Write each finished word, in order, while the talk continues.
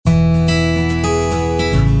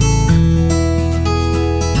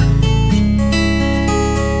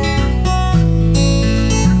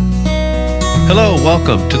Hello,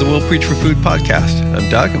 welcome to the We'll Preach for Food podcast. I'm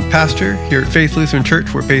Doug, I'm pastor here at Faith Lutheran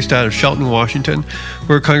Church. We're based out of Shelton, Washington.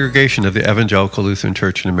 We're a congregation of the Evangelical Lutheran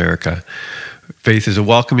Church in America. Faith is a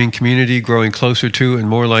welcoming community growing closer to and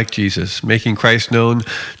more like Jesus, making Christ known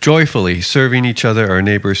joyfully, serving each other, our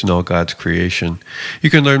neighbors, and all God's creation. You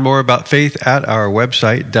can learn more about Faith at our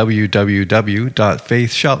website,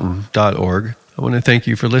 www.faithshelton.org. I want to thank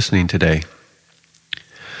you for listening today.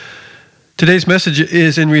 Today's message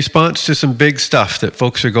is in response to some big stuff that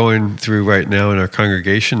folks are going through right now in our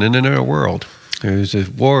congregation and in our world. There's a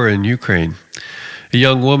war in Ukraine, a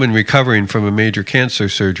young woman recovering from a major cancer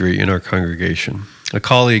surgery in our congregation, a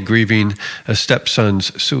colleague grieving a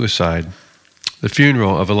stepson's suicide, the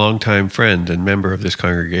funeral of a longtime friend and member of this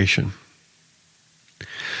congregation.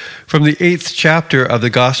 From the 8th chapter of the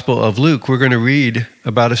Gospel of Luke, we're going to read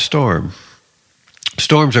about a storm.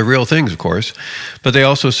 Storms are real things, of course, but they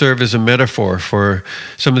also serve as a metaphor for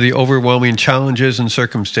some of the overwhelming challenges and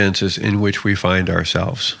circumstances in which we find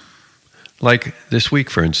ourselves. Like this week,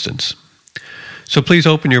 for instance. So please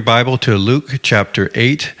open your Bible to Luke chapter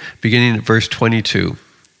 8, beginning at verse 22.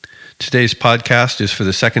 Today's podcast is for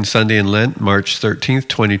the second Sunday in Lent, March 13th,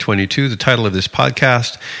 2022. The title of this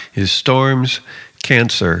podcast is Storms,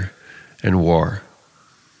 Cancer, and War.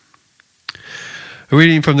 A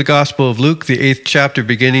reading from the Gospel of Luke, the 8th chapter,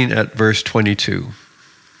 beginning at verse 22.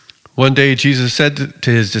 One day Jesus said to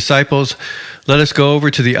his disciples, "Let us go over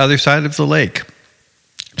to the other side of the lake."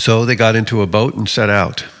 So they got into a boat and set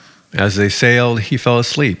out. As they sailed, he fell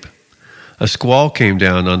asleep. A squall came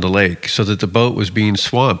down on the lake, so that the boat was being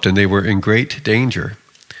swamped, and they were in great danger.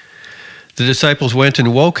 The disciples went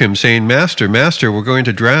and woke him, saying, "Master, Master, we're going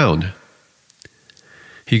to drown."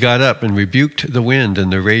 He got up and rebuked the wind and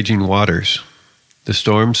the raging waters. The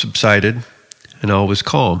storm subsided, and all was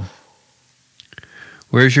calm.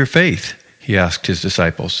 "Where's your faith?" he asked his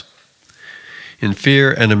disciples. In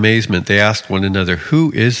fear and amazement, they asked one another,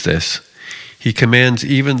 "Who is this? He commands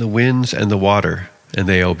even the winds and the water, and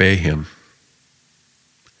they obey him."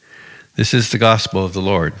 This is the gospel of the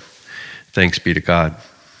Lord. Thanks be to God.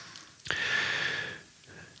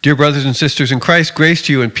 Dear brothers and sisters in Christ, grace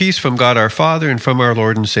to you and peace from God our Father and from our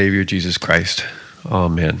Lord and Savior Jesus Christ.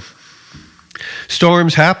 Amen.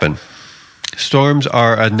 Storms happen. Storms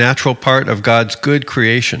are a natural part of God's good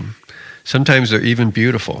creation. Sometimes they're even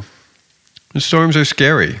beautiful. And storms are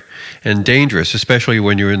scary and dangerous, especially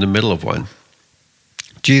when you're in the middle of one.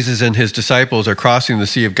 Jesus and his disciples are crossing the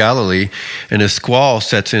Sea of Galilee, and a squall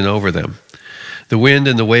sets in over them. The wind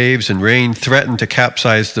and the waves and rain threaten to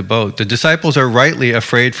capsize the boat. The disciples are rightly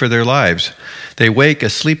afraid for their lives. They wake a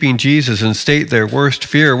sleeping Jesus and state their worst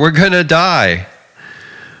fear: "We're going to die."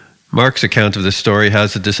 Mark's account of the story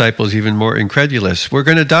has the disciples even more incredulous. "We're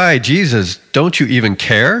going to die, Jesus. Don't you even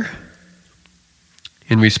care?"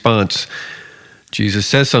 In response, Jesus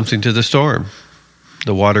says something to the storm.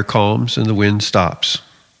 The water calms and the wind stops.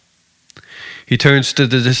 He turns to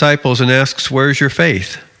the disciples and asks, "Where's your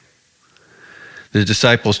faith?" The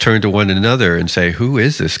disciples turn to one another and say, "Who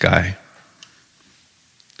is this guy?"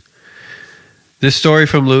 This story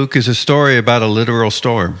from Luke is a story about a literal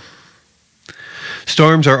storm.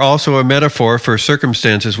 Storms are also a metaphor for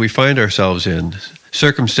circumstances we find ourselves in,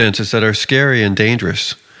 circumstances that are scary and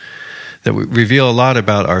dangerous, that reveal a lot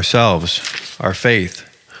about ourselves, our faith,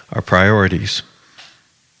 our priorities.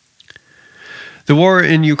 The war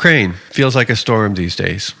in Ukraine feels like a storm these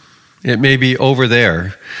days. It may be over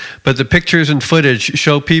there, but the pictures and footage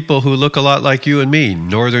show people who look a lot like you and me,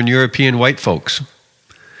 Northern European white folks.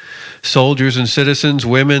 Soldiers and citizens,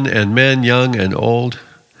 women and men, young and old.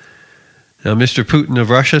 Now, Mr. Putin of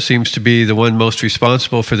Russia seems to be the one most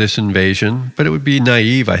responsible for this invasion, but it would be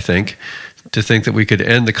naive, I think, to think that we could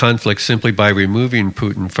end the conflict simply by removing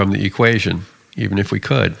Putin from the equation, even if we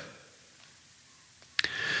could.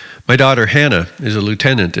 My daughter Hannah is a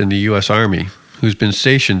lieutenant in the U.S. Army who's been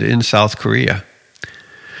stationed in South Korea.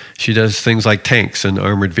 She does things like tanks and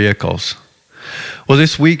armored vehicles. Well,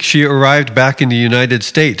 this week she arrived back in the United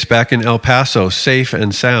States, back in El Paso, safe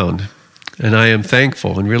and sound. And I am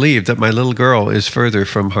thankful and relieved that my little girl is further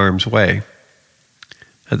from harm's way.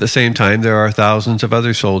 At the same time, there are thousands of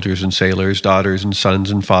other soldiers and sailors, daughters and sons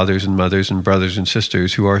and fathers and mothers and brothers and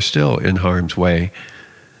sisters who are still in harm's way.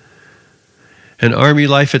 And Army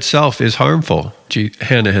life itself is harmful,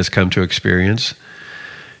 Hannah has come to experience.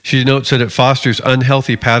 She notes that it fosters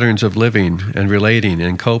unhealthy patterns of living and relating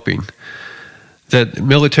and coping, that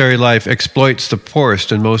military life exploits the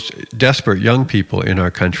poorest and most desperate young people in our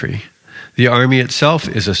country. The Army itself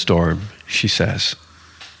is a storm, she says.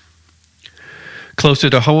 Closer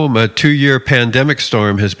to home, a 2-year pandemic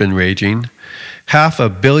storm has been raging,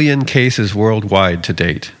 500 million cases worldwide to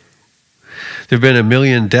date. There have been 1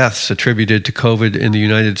 million deaths attributed to COVID in the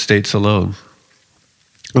United States alone.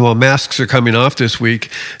 And while masks are coming off this week,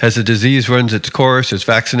 as the disease runs its course, as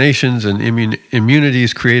vaccinations and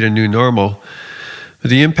immunities create a new normal,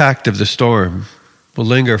 the impact of the storm will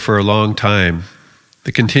linger for a long time.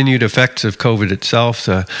 The continued effects of COVID itself,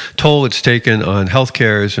 the toll it's taken on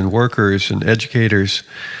healthcares and workers and educators,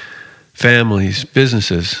 families,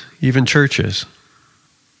 businesses, even churches.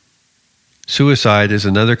 Suicide is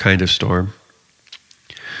another kind of storm.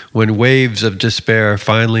 When waves of despair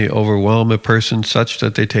finally overwhelm a person such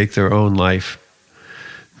that they take their own life,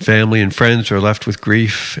 family and friends are left with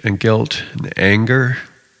grief and guilt and anger.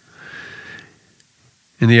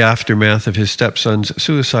 In the aftermath of his stepson's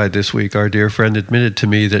suicide this week, our dear friend admitted to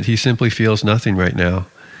me that he simply feels nothing right now.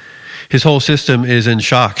 His whole system is in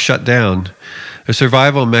shock, shut down, a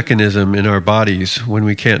survival mechanism in our bodies when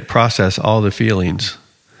we can't process all the feelings.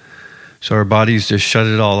 So our bodies just shut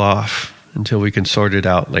it all off until we can sort it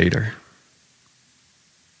out later.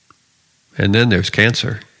 And then there's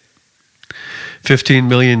cancer. 15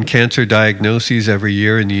 million cancer diagnoses every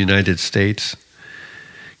year in the United States.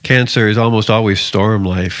 Cancer is almost always storm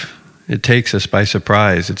life. It takes us by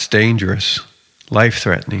surprise. It's dangerous,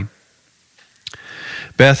 life-threatening.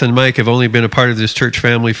 Beth and Mike have only been a part of this church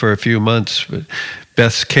family for a few months, but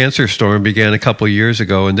Beth's cancer storm began a couple years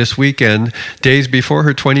ago, and this weekend, days before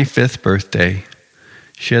her 25th birthday,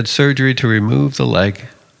 she had surgery to remove the leg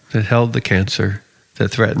that held the cancer that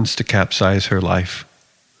threatens to capsize her life.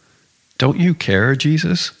 Don't you care,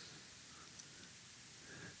 Jesus?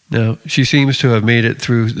 Now, she seems to have made it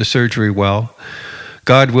through the surgery well.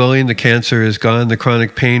 God willing, the cancer is gone, the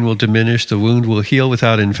chronic pain will diminish, the wound will heal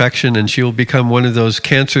without infection, and she will become one of those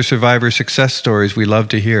cancer survivor success stories we love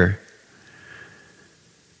to hear.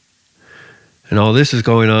 And all this is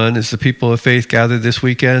going on as the people of faith gather this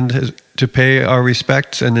weekend to pay our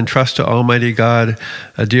respects and entrust to Almighty God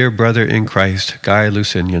a dear brother in Christ, Guy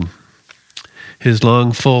Lusignan. His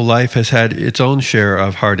long, full life has had its own share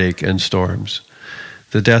of heartache and storms.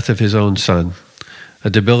 The death of his own son, a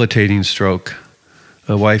debilitating stroke,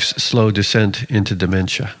 a wife's slow descent into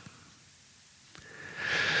dementia.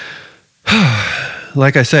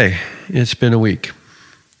 Like I say, it's been a week.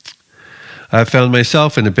 I've found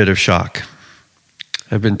myself in a bit of shock.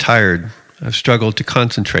 I've been tired. I've struggled to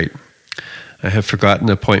concentrate. I have forgotten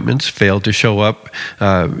appointments, failed to show up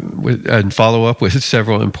and follow up with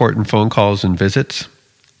several important phone calls and visits.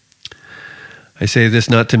 I say this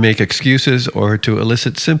not to make excuses or to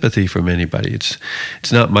elicit sympathy from anybody.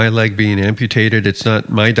 It's not my leg being amputated. It's not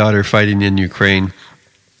my daughter fighting in Ukraine.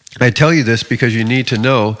 I tell you this because you need to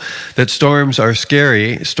know that storms are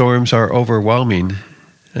scary, storms are overwhelming,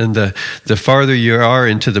 and the farther you are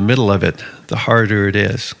into the middle of it, the harder it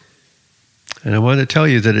is. And I want to tell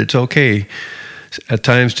you that it's okay at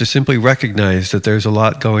times to simply recognize that there's a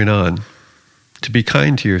lot going on, to be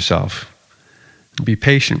kind to yourself, and be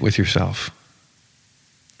patient with yourself.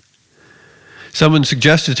 Someone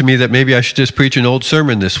suggested to me that maybe I should just preach an old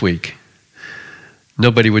sermon this week.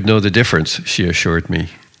 Nobody would know the difference, she assured me.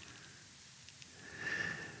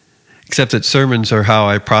 Except that sermons are how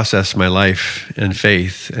I process my life and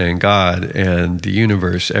faith and God and the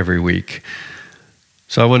universe every week.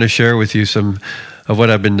 So I want to share with you some of what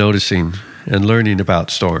I've been noticing and learning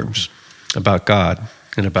about storms, about God,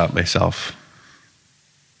 and about myself.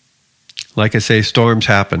 Like I say, storms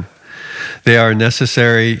happen. They are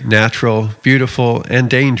necessary, natural, beautiful, and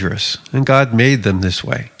dangerous, and God made them this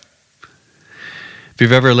way. If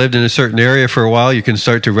you've ever lived in a certain area for a while, you can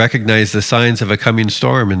start to recognize the signs of a coming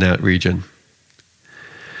storm in that region.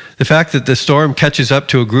 The fact that the storm catches up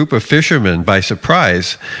to a group of fishermen by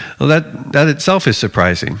surprise, well, that itself is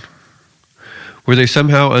surprising. Were they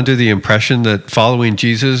somehow under the impression that following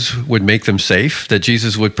Jesus would make them safe, that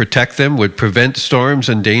Jesus would protect them, would prevent storms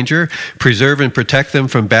and danger, preserve and protect them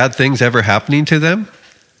from bad things ever happening to them?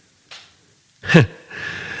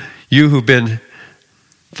 You who've been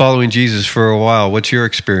following Jesus for a while, what's your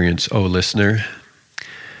experience, oh listener?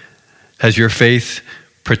 Has your faith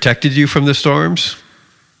protected you from the storms?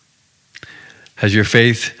 Has your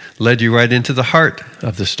faith led you right into the heart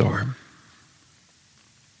of the storm?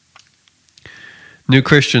 New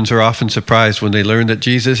Christians are often surprised when they learn that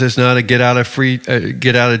Jesus is not a get out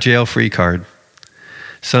of jail free card.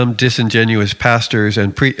 Some disingenuous pastors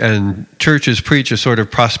and churches preach a sort of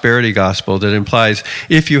prosperity gospel that implies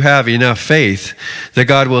if you have enough faith, that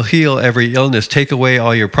God will heal every illness, take away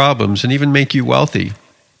all your problems, and even make you wealthy.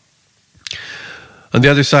 On the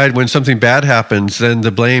other side, when something bad happens, then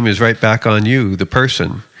the blame is right back on you, the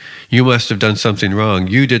person. You must have done something wrong.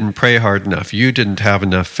 You didn't pray hard enough. You didn't have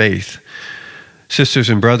enough faith. Sisters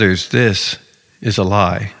and brothers, this is a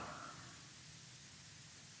lie.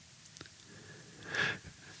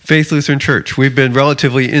 Faith Lutheran Church, we've been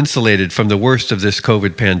relatively insulated from the worst of this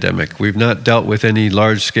COVID pandemic. We've not dealt with any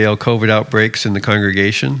large-scale COVID outbreaks in the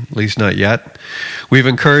congregation, at least not yet. We've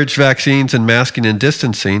encouraged vaccines and masking and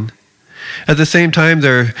distancing. At the same time,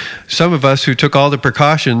 there are some of us who took all the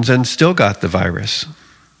precautions and still got the virus.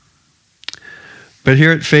 But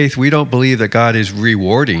here at Faith, we don't believe that God is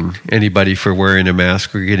rewarding anybody for wearing a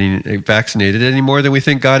mask or getting vaccinated any more than we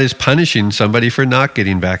think God is punishing somebody for not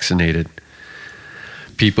getting vaccinated.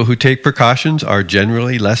 People who take precautions are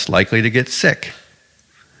generally less likely to get sick.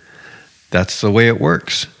 That's the way it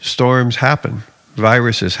works. Storms happen.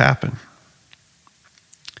 Viruses happen.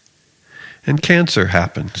 And cancer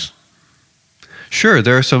happens. Sure,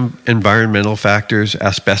 there are some environmental factors,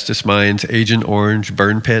 asbestos mines, Agent Orange,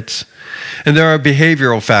 burn pits. And there are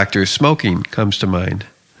behavioral factors, smoking comes to mind.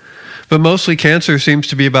 But mostly cancer seems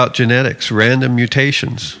to be about genetics, random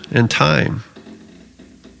mutations, and time.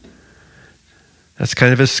 That's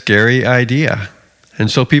kind of a scary idea.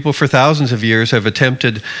 And so people for thousands of years have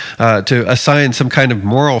attempted to assign some kind of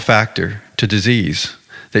moral factor to disease,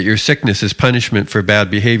 that your sickness is punishment for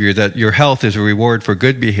bad behavior, that your health is a reward for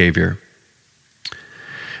good behavior.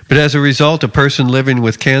 But as a result, a person living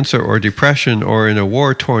with cancer or depression or in a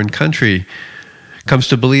war-torn country comes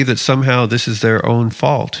to believe that somehow this is their own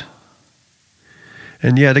fault.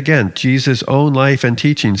 And yet again, Jesus' own life and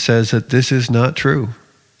teaching says that this is not true.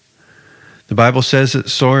 The Bible says that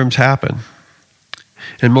storms happen.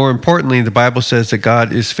 And more importantly, the Bible says that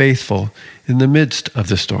God is faithful in the midst of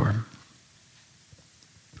the storm.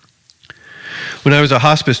 When I was a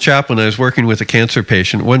hospice chaplain, I was working with a cancer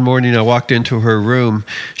patient. One morning I walked into her room.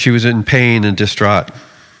 She was in pain and distraught.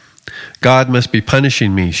 God must be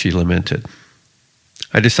punishing me, she lamented.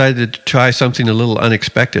 I decided to try something a little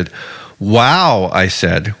unexpected. Wow, I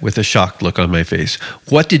said, with a shocked look on my face.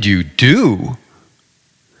 What did you do?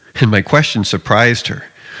 And my question surprised her.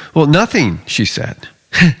 Well, nothing, she said.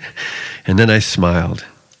 And then I smiled.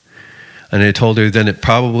 And I told her, then it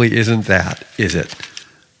probably isn't that, is it?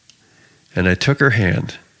 And I took her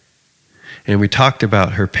hand, and we talked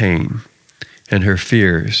about her pain and her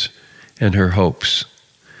fears and her hopes.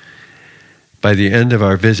 By the end of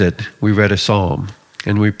our visit, we read a psalm,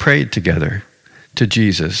 and we prayed together to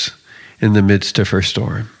Jesus in the midst of her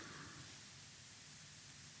storm.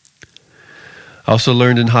 I also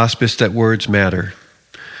learned in hospice that words matter.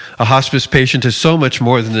 A hospice patient is so much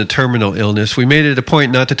more than a terminal illness. We made it a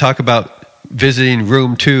point not to talk about visiting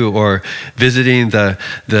room 2 or visiting the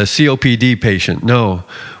COPD patient. No,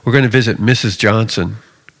 we're going to visit Mrs. Johnson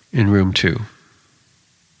in room 2.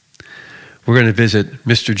 We're going to visit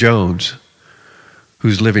Mr. Jones,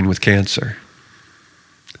 who's living with cancer.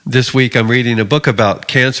 This week I'm reading a book about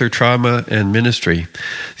cancer, trauma, and ministry.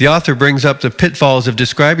 The author brings up the pitfalls of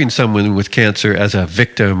describing someone with cancer as a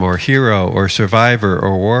victim or hero or survivor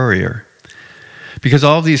or warrior. Because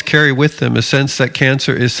all of these carry with them a sense that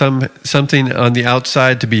cancer is something on the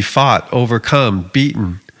outside to be fought, overcome,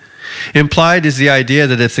 beaten. Implied is the idea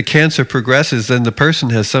that if the cancer progresses, then the person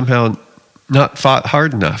has somehow not fought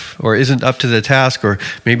hard enough, or isn't up to the task, or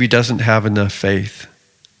maybe doesn't have enough faith.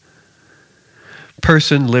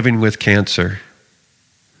 Person living with cancer.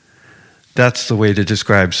 That's the way to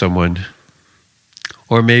describe someone.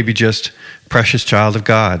 Or maybe just precious child of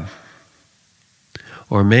God.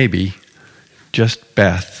 Or maybe just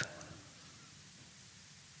Beth.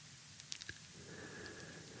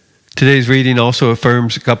 Today's reading also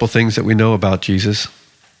affirms a couple things that we know about Jesus.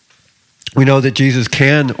 We know that Jesus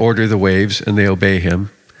can order the waves and they obey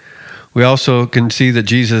him. We also can see that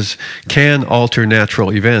Jesus can alter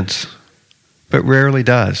natural events, but rarely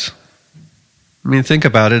does. I mean, think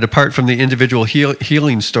about it. Apart from the individual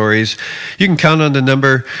healing stories, you can count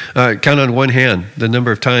on one hand the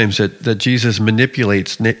number of times that Jesus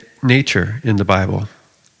manipulates nature in the Bible.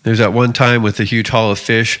 There's that one time with the huge haul of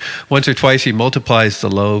fish. Once or twice he multiplies the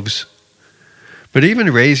loaves. But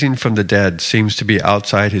even raising from the dead seems to be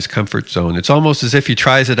outside his comfort zone. It's almost as if he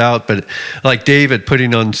tries it out, but like David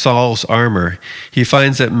putting on Saul's armor, he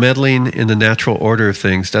finds that meddling in the natural order of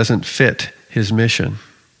things doesn't fit his mission.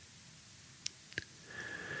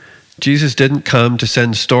 Jesus didn't come to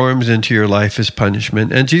send storms into your life as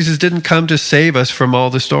punishment, and Jesus didn't come to save us from all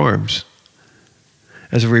the storms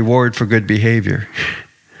as a reward for good behavior.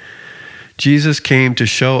 Jesus came to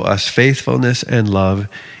show us faithfulness and love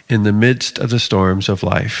in the midst of the storms of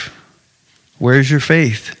life. Where's your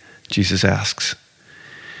faith? Jesus asks.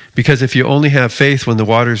 Because if you only have faith when the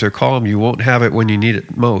waters are calm, you won't have it when you need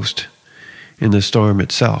it most, in the storm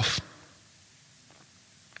itself.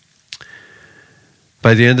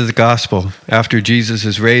 By the end of the gospel, after Jesus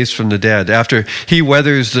is raised from the dead, after he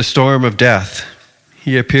weathers the storm of death,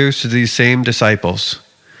 he appears to these same disciples,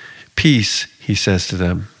 Peace, he says to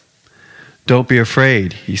them. Don't be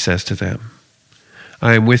afraid, he says to them.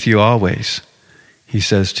 I am with you always, he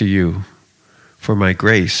says to you, for my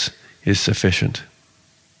grace is sufficient.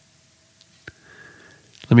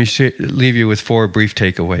 Let me leave you with 4 brief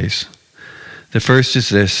takeaways. The first is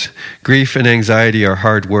this: grief and anxiety are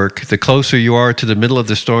hard work. The closer you are to the middle of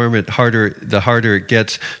the storm, the harder it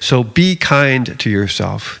gets. So be kind to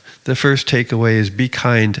yourself. The first takeaway is be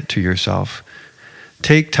kind to yourself.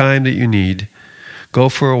 Take time that you need. Go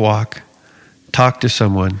for a walk. Talk to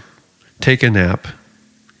someone. Take a nap.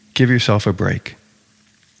 Give yourself a break.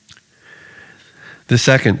 The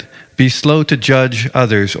second, be slow to judge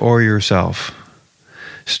others or yourself.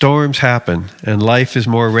 Storms happen, and life is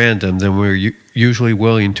more random than we're usually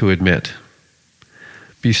willing to admit.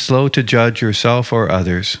 Be slow to judge yourself or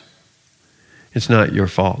others. It's not your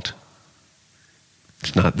fault.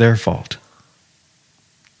 It's not their fault.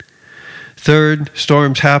 Third,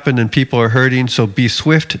 storms happen and people are hurting, so be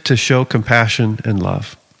swift to show compassion and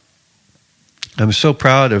love. I'm so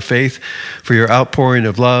proud of Faith for your outpouring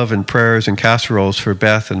of love and prayers and casseroles for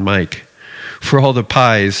Beth and Mike, for all the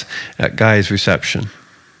pies at Guy's reception.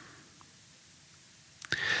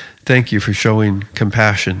 Thank you for showing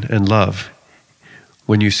compassion and love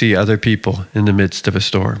when you see other people in the midst of a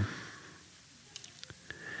storm.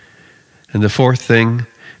 And the fourth thing,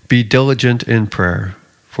 be diligent in prayer,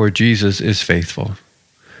 for Jesus is faithful.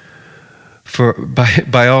 For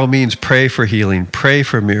by all means, pray for healing, pray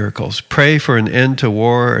for miracles, pray for an end to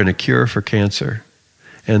war and a cure for cancer.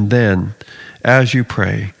 And then, as you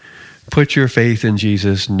pray, put your faith in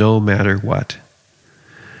Jesus no matter what.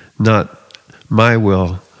 Not my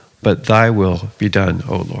will, but thy will be done,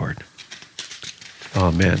 O Lord.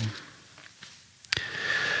 Amen.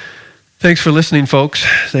 Thanks for listening, folks.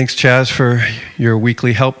 Thanks, Chaz, for your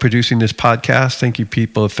weekly help producing this podcast. Thank you,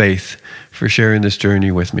 people of faith, for sharing this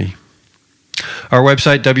journey with me. Our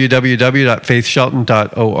website,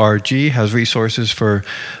 www.faithshelton.org, has resources for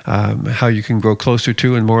how you can grow closer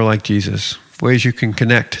to and more like Jesus, ways you can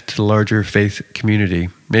connect to the larger faith community.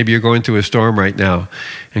 Maybe you're going through a storm right now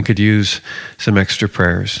and could use some extra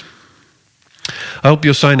prayers. I hope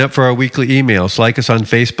you'll sign up for our weekly emails, like us on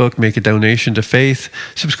Facebook, make a donation to Faith,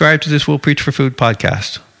 subscribe to this We'll Preach for Food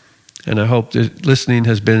podcast. And I hope that listening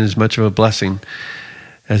has been as much of a blessing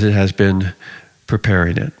as it has been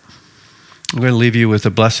preparing it. I'm going to leave you with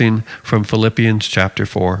a blessing from Philippians chapter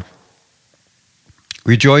 4.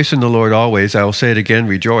 Rejoice in the Lord always. I will say it again,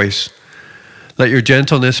 rejoice. Let your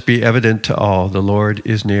gentleness be evident to all. The Lord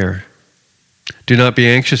is near. Do not be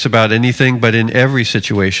anxious about anything, but in every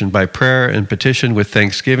situation, by prayer and petition with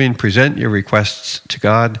thanksgiving, present your requests to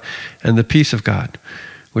God, and the peace of God,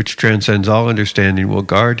 which transcends all understanding, will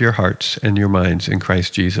guard your hearts and your minds in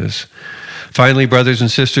Christ Jesus. Finally, brothers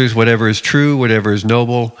and sisters, whatever is true, whatever is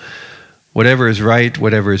noble, whatever is right,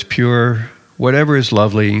 whatever is pure, whatever is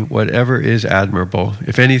lovely, whatever is admirable,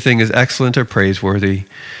 if anything is excellent or praiseworthy,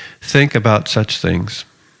 think about such things.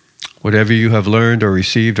 Whatever you have learned or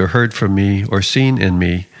received or heard from me or seen in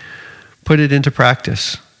me, put it into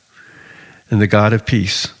practice, and the God of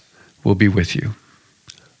peace will be with you.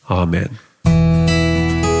 Amen.